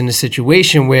say it's in a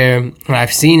situation where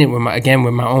I've seen it with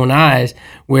my own eyes,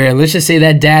 where let's just say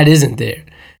that dad isn't there.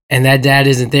 And that dad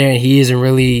isn't there, and he isn't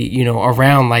really,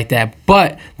 around like that.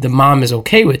 But the mom is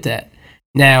okay with that.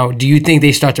 Now, do you think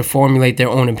they start to formulate their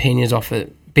own opinions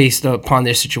based upon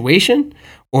their situation?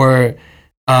 Or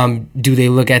do they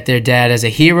look at their dad as a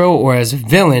hero or as a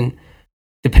villain,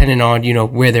 depending on,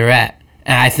 where they're at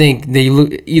And I think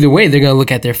either way, they're going to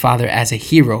look at their father as a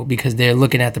hero because they're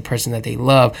looking at the person that they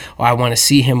love, or I want to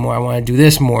see him more, I want to do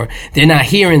this more. They're not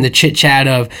hearing the chit chat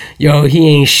of, yo, he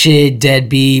ain't shit,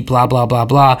 deadbeat, blah, blah, blah,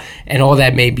 blah. And all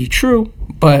that may be true,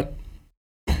 but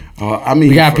I mean,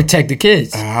 we got to protect the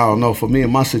kids. I don't know. For me,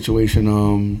 in my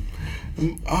situation,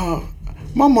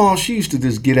 my mom, she used to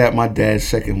just get at my dad's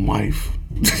second wife.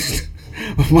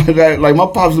 My dad, like my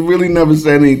pops really never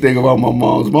said anything about my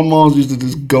mom's. My mom's used to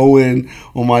just go in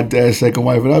on my dad's second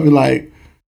wife, and I'd be like,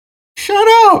 "Shut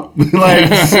up!"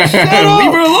 Like, shut up.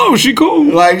 Leave her alone. She cool.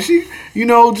 Like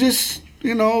just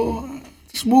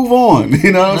move on.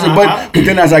 You know what I'm saying? But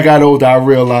then as I got older, I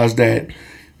realized that,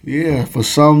 yeah, for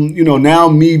some, now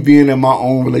me being in my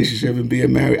own relationship and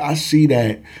being married, I see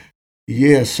that,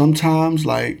 yeah, sometimes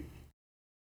like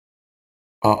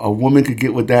a woman could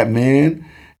get with that man.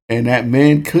 And that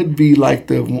man could be like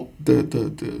the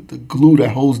glue that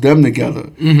holds them together.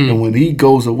 Mm-hmm. And when he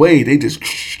goes away, they just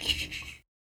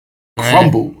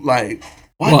crumble. Like,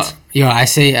 what? Well, I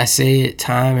say it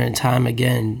time and time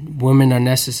again. Women are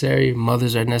necessary.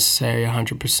 Mothers are necessary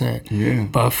 100%. Yeah.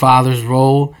 But a father's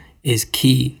role is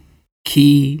key.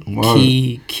 Key.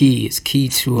 It's key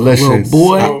to a little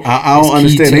boy. I don't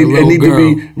understand. It need to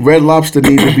be, Red Lobster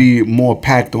need to be more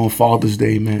packed on Father's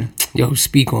Day, man. Yo,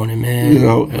 speak on it, man.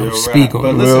 Speak on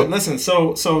it. But listen.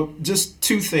 So just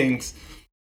two things.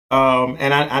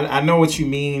 And I know what you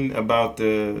mean about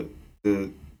the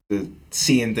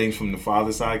seeing things from the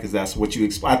father side, because that's what you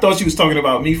I thought you was talking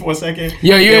about me for a second.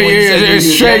 Yeah.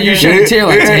 Straight, you should tell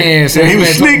like, damn. So he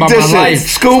was sneak dissing.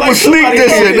 Scoop was sneak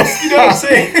dissing. You know what I'm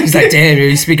saying? He's like, damn,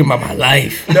 you're speaking about my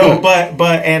life. No,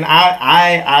 but and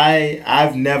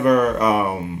I've never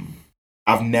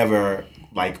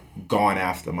like gone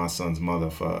after my son's mother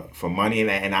for money,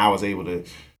 and I was able to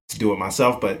do it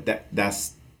myself. But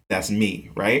that's me,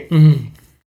 right?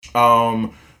 Mm-hmm.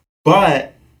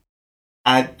 But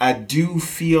I do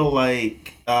feel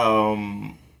like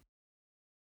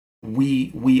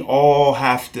we all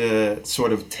have to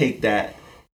sort of take that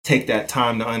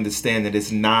time to understand that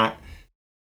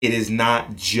it is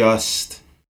not just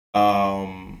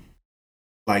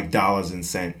like dollars and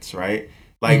cents, right?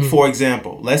 Like, for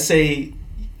example, let's say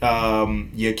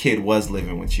your kid was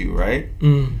living with you, right?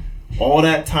 All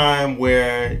that time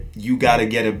where you got to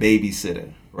get a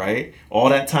babysitter, right? All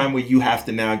that time where you have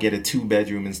to now get a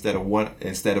 2-bedroom instead of a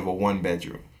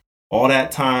 1-bedroom. All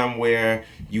that time where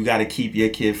you got to keep your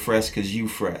kid fresh because you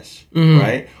fresh,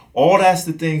 right? All that's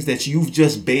the things that you've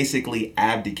just basically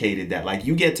abdicated that. Like,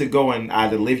 you get to go and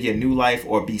either live your new life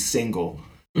or be single.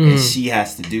 And she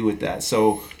has to do with that.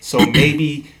 So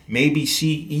maybe she,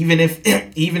 even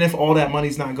if all that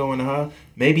money's not going to her,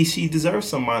 maybe she deserves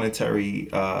some monetary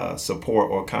support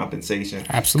or compensation.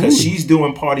 Absolutely. Because she's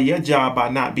doing part of your job by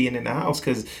not being in the house.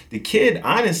 Because the kid,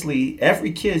 honestly,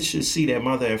 every kid should see their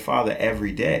mother and father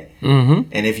every day. Mm-hmm.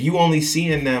 And if you only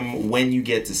seeing them when you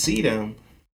get to see them,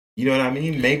 you know what I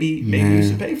mean? Maybe you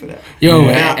should pay for that. Yo,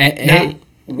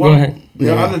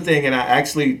 The other thing, and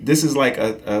this is like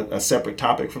a separate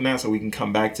topic from that, so we can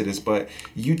come back to this, but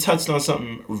you touched on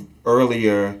something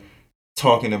earlier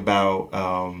talking about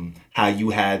how you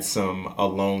had some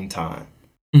alone time.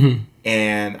 Mm-hmm.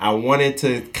 And I wanted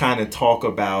to kind of talk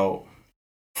about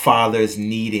fathers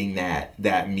needing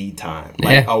that me time,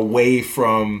 like away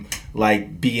from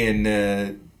like being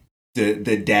the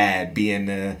dad, being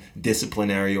the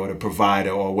disciplinary or the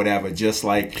provider or whatever, just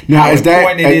like now, how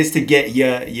important it is to get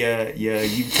your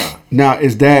you time. Now,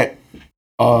 is that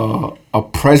a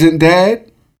present dad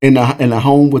in a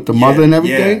home with the mother and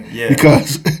everything? Yeah.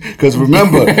 Because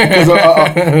remember,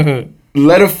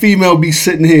 let a female be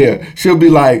sitting here. She'll be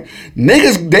like,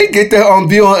 niggas, they get to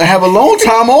have alone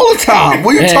time all the time.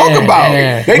 What are you talking about?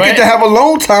 They get to have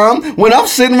alone time when I'm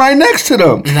sitting right next to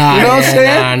them. You know what I'm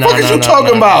saying? What are you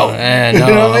talking about? You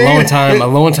know what I mean?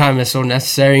 Alone time is so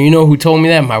necessary. You know who told me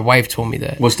that? My wife told me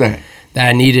that. What's that? That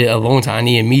I needed alone time. I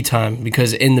needed me time,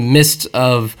 because in the midst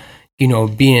of,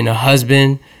 being a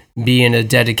husband, being a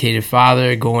dedicated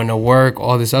father, going to work,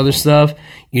 all this other stuff,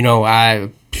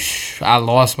 I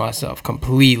lost myself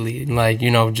completely. Like,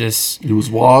 just... You was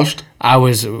washed? I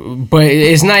was... But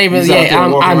it's not even...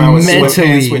 I'm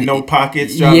mentally... With no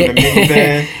pockets, driving a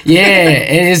minivan.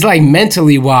 And it's like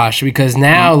mentally washed, because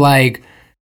now, like,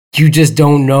 you just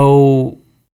don't know...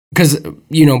 Because,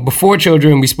 before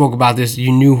children, we spoke about this, you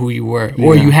knew who you were,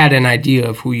 or you had an idea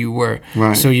of who you were.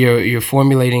 Right. So you're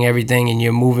formulating everything, and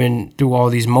you're moving through all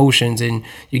these motions, and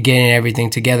you're getting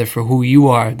everything together for who you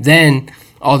are. Then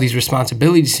all these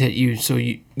responsibilities hit you, so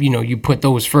you put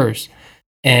those first.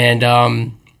 And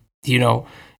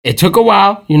it took a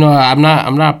while. I'm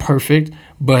not perfect,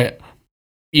 but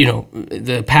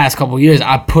the past couple of years,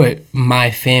 I put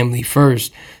my family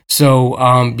first. So,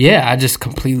 I just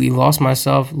completely lost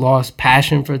myself, lost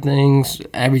passion for things,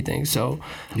 everything. So,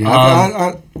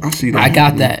 I see that. I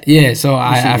got that. Yeah. So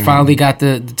I finally got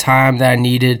the time that I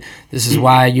needed. This is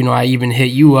why, I even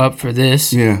hit you up for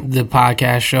this, the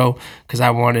podcast show, because I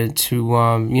wanted to,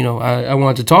 I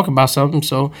wanted to talk about something.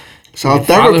 So, it's our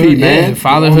therapy, man. Yeah,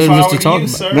 fatherhood was to talk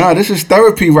about. No, this is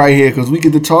therapy right here because we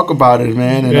get to talk about it,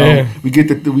 man. And we get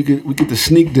to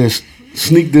sneak this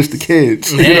to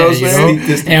kids. Yeah, you know what I'm saying?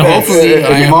 And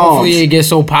hopefully it gets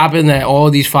so popping that all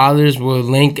these fathers will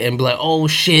link and be like, oh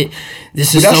shit,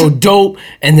 this is so dope.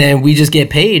 And then we just get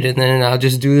paid, and then I'll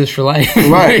just do this for life.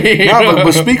 Right.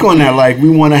 But speak on that. Like, we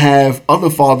want to have other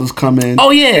fathers come in. Oh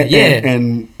yeah,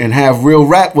 and have real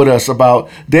rap with us about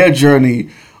their journey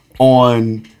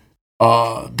on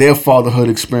their fatherhood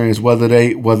experience, whether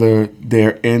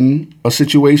they're in a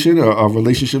situation or a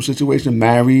relationship situation,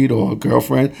 married or a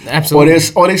girlfriend, absolutely,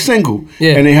 or they're single,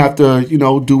 and they have to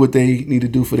do what they need to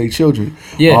do for their children.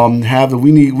 Yeah,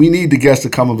 we need the guests to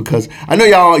come in because I know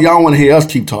y'all want to hear us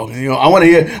keep talking. I want to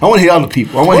hear other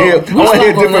people. I want to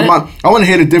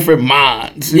hear the different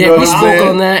minds. We spoke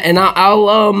on that, and I'll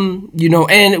and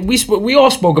we all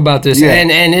spoke about this,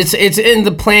 and it's in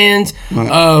the plans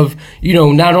of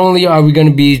not only are we going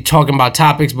to be talking about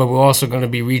topics, but we're also going to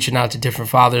be reaching out to different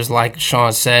fathers, like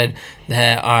Sean said,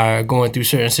 that are going through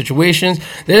certain situations.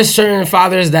 There's certain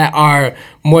fathers that are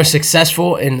more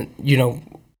successful and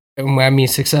when I mean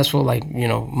successful, like,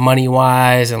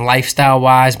 money-wise and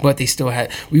lifestyle-wise, but they still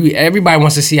have... everybody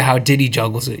wants to see how Diddy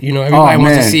juggles it. Everybody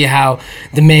wants to see how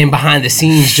the man behind the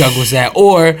scenes juggles that.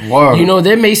 Or,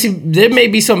 there may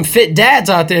be some fit dads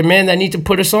out there, man, that need to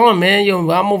put us on, man.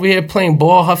 I'm over here playing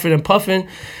ball, huffing and puffing.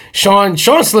 Sean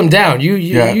slimmed down. You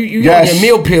on your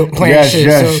meal plan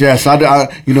Yes. I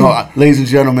ladies and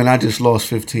gentlemen, I just lost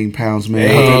 15 pounds,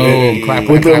 man.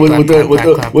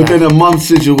 Within a month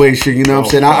situation, you know what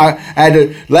I'm saying? I had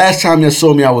to, last time you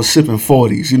saw me, I was sipping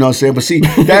 40s, you know what I'm saying? But see,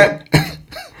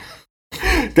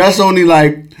 that's only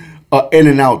like an in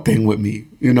and out thing with me,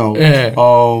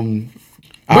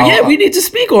 But we need to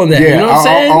speak on that. Yeah, you know what I'm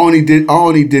saying? I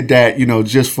only did that,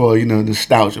 just for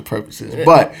nostalgia purposes. Yeah.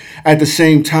 But at the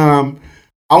same time,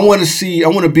 I want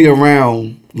to be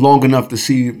around long enough to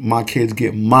see my kids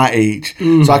get my age,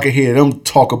 so I can hear them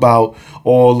talk about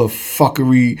all the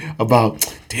fuckery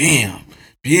about, damn,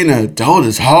 being an adult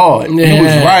is hard. Yeah. You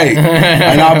was right,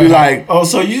 and I'll be like, oh,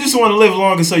 so you just want to live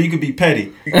longer so you could be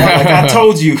petty? Like I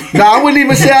told you. No, I wouldn't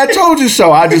even say I told you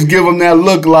so. I just give them that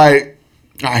look like,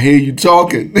 I hear you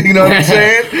talking. You know what I'm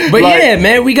saying? But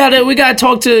man, we gotta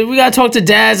talk to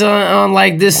dads on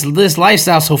like this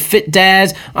lifestyle. So fit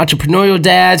dads, entrepreneurial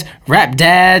dads, rap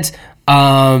dads,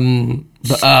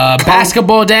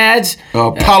 basketball dads,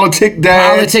 politic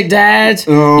dads.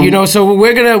 So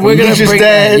we're gonna bring dads.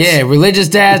 Religious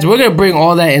dads. We're gonna bring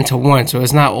all that into one. So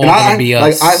it's not all gonna be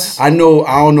us. I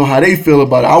don't know how they feel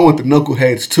about it. I want the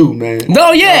knuckleheads too, man.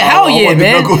 No, hell I want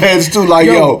man. The knuckleheads too. Like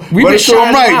run it to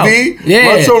them right, B. Yeah,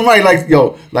 run it to them right.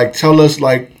 Like tell us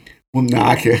like. Well, nah,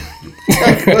 I can't. But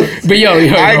I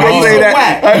ain't gonna say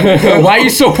that. Why you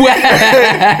so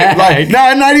whack? Like,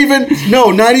 not even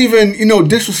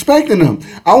disrespecting them.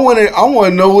 I want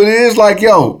to know what it is. Like,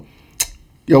 yo,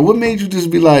 what made you just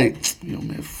be like,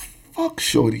 man, fuck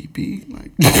Shorty B?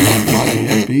 Like,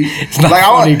 it's not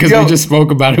funny because we just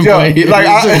spoke about it.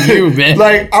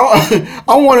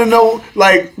 I want to know,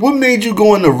 like, what made you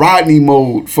go into Rodney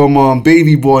mode from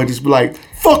Baby Boy? Just be like,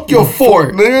 fuck your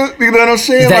fort, nigga. You know what I'm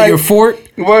saying? Is that your fort?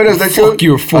 What is that? Fuck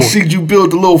your fort. I see you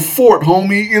build a little fort,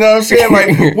 homie. You know what I'm saying?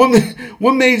 Like,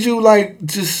 what made you like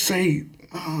just say?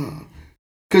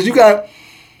 Because you got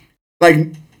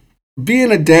like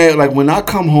being a dad. Like when I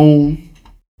come home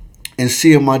and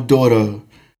seeing my daughter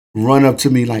run up to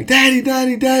me like, "Daddy,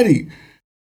 daddy, daddy,"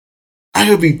 I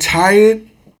could be tired,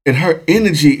 and her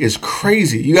energy is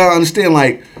crazy. You gotta understand,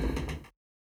 like.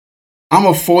 I'm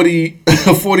a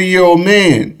 40-year-old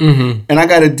man, and I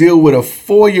got to deal with a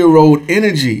 4-year-old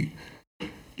energy.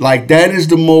 Like, that is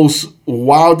the most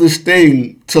wildest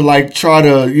thing to, like, try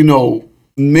to,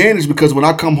 manage, because when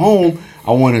I come home,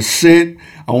 I want to sit,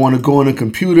 I want to go on the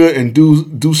computer and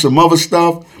do some other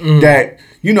stuff that,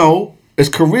 is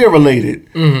career-related.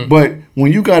 But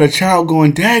when you got a child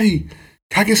going, Daddy,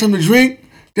 can I get something to drink?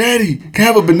 Daddy, can I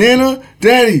have a banana?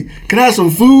 Daddy, can I have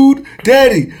some food?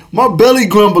 Daddy, my belly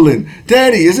grumbling.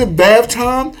 Daddy, is it bath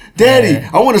time? Daddy,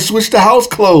 I want to switch the house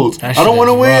clothes. I don't want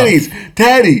to wear these.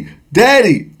 Daddy,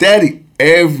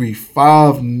 every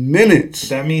 5 minutes.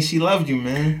 That means she loved you,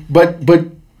 man. But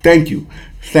Thank you.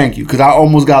 Because I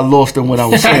almost got lost in what I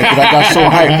was saying because I got so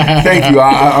hyped. Thank you.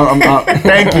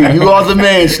 Thank you. You are the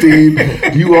man, Steve.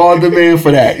 You are the man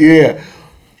for that. Yeah.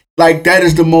 Like, that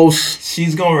is the most...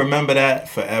 She's going to remember that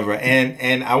forever.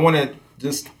 And I want to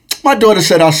just... My daughter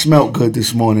said I smelled good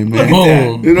this morning, man.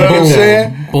 Boom. You know what I'm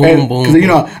saying? Boom.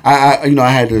 Because,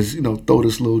 I had to, throw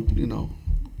this little,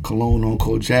 cologne on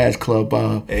called Jazz Club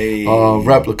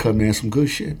replica, man. Some good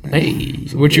shit, man. Hey,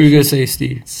 what you were going to say,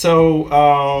 Steve? So,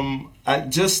 I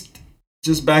just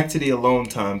back to the alone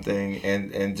time thing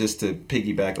and just to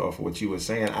piggyback off of what you were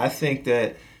saying, I think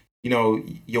that,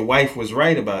 your wife was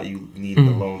right about you needing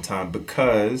alone time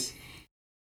because,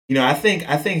 I think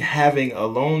having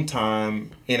alone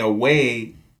time in a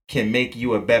way can make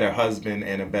you a better husband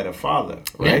and a better father,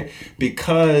 right? Yeah.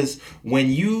 Because when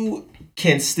you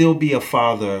can still be a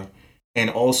father and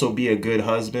also be a good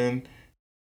husband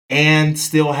and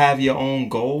still have your own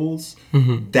goals,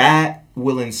 that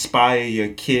will inspire your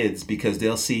kids because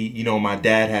they'll see, my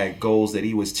dad had goals that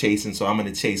he was chasing, so I'm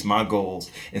going to chase my goals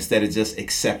instead of just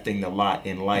accepting the lot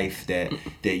in life that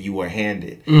you were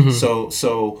handed.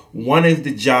 So one of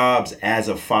the jobs as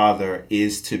a father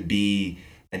is to be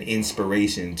an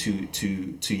inspiration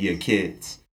to your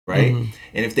kids, right? And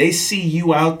if they see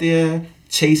you out there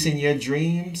chasing your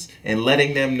dreams and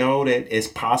letting them know that it's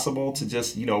possible to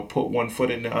just, put one foot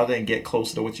in the other and get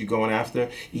closer to what you're going after,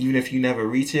 even if you never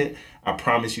reach it, I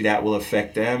promise you that will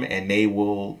affect them and they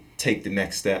will take the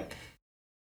next step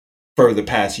further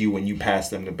past you when you pass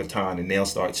them the baton, and they'll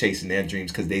start chasing their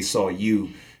dreams because they saw you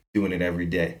doing it every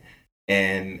day.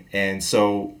 And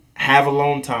so have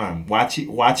alone time. Watch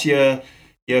your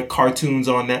cartoons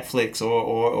on Netflix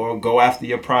or go after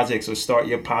your projects or start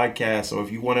your podcast, or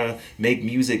if you want to make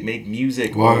music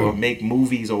or make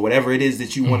movies or whatever it is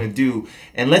that you want to do,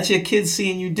 and let your kids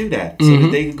see you do that so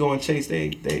that they can go and chase their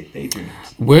dreams.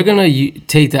 We're going to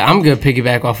take that. I'm going to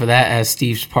piggyback off of that as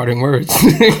Steve's parting words.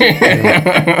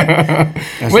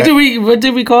 What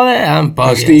did we call that? I'm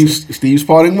bugging. Steve's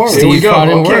parting words. Steve's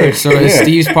parting words. So it's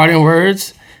Steve's parting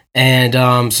words. And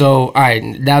all right,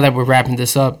 now that we're wrapping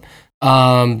this up,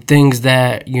 things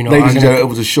that ladies and gentlemen, it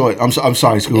was a short. I'm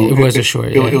sorry, School. It was a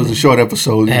short. It was a short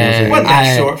episode. Wasn't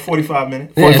that short? 45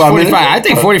 minutes. 45 minutes. I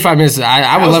think 45 minutes.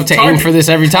 I would love to aim for this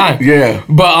every time. Yeah.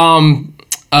 But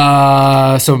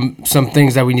some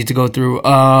things that we need to go through.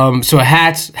 So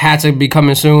hats will be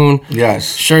coming soon.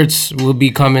 Yes. Shirts will be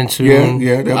coming soon.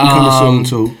 Yeah, they'll be coming soon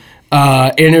too.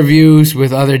 Interviews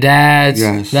with other dads.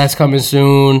 Yes. That's coming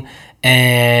soon.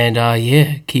 And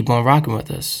keep on rocking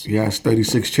with us. Yes,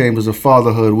 36 Chambers of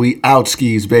Fatherhood. We out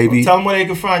skis, baby. Well, tell them where they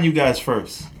can find you guys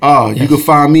first. You can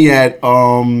find me at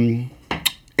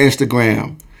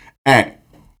Instagram at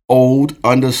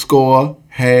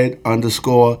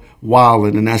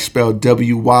old_head_wildin', and that's spelled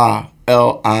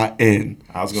WYLIN.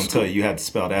 I was gonna tell you had to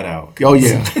spell that out. Oh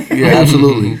yeah,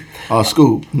 absolutely.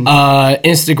 School.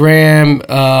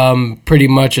 Instagram, pretty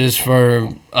much is for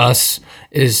us.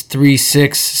 Is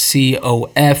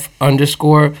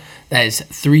 36COF_. That is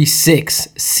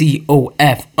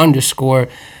 36COF_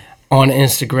 on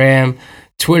Instagram.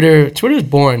 Twitter's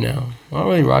boring now. I don't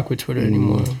really rock with Twitter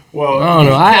anymore. Well, I don't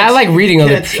know. I like reading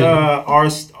other shit.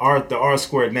 The R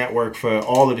Squared Network for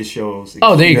all of the shows.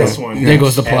 Oh, there you go. One. There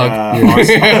goes the plug.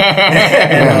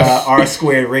 R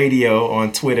Squared Radio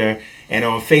on Twitter, and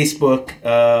on Facebook,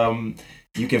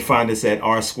 you can find us at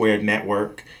R Squared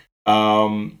Network.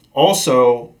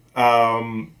 Also,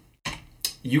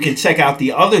 you can check out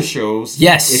the other shows.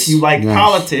 Yes. If you like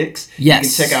politics, yes. You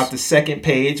can check out the second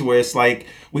page where it's like,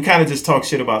 we kind of just talk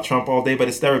shit about Trump all day, but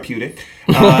it's therapeutic.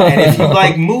 And if you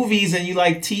like movies and you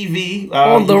like TV,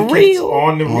 on the real.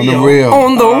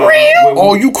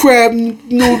 Oh, you crab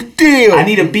no deal. I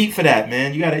need a beat for that,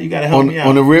 man. You gotta help me out.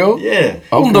 On the real? Yeah. Okay.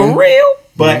 On the real?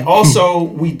 But also,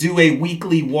 we do a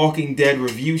weekly Walking Dead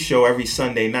review show every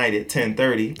Sunday night at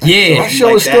 10:30. Yeah. That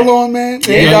show is still on, man?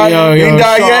 They ain't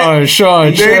died yet?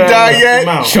 Sean, they ain't died yet?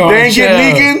 They ain't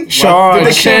get Negan? Sean, did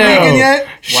they kill Negan yet?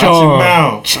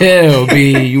 Sean, chill,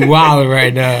 B. You wildin'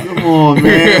 right now. Come on,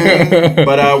 man.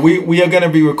 But we are going to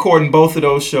be recording both of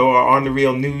those shows, our On The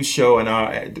Real news show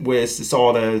and where it's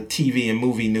all the TV and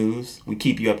movie news. We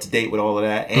keep you up to date with all of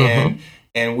that. And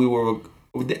we will...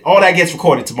 all that gets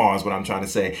recorded tomorrow is what I'm trying to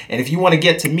say. And if you want to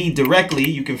get to me directly,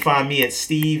 you can find me at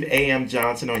Steve A.M.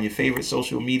 Johnson on your favorite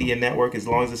social media network, as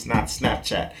long as it's not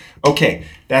Snapchat. Okay,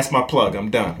 that's my plug.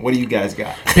 I'm done. What do you guys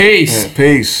got? Peace.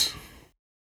 Peace.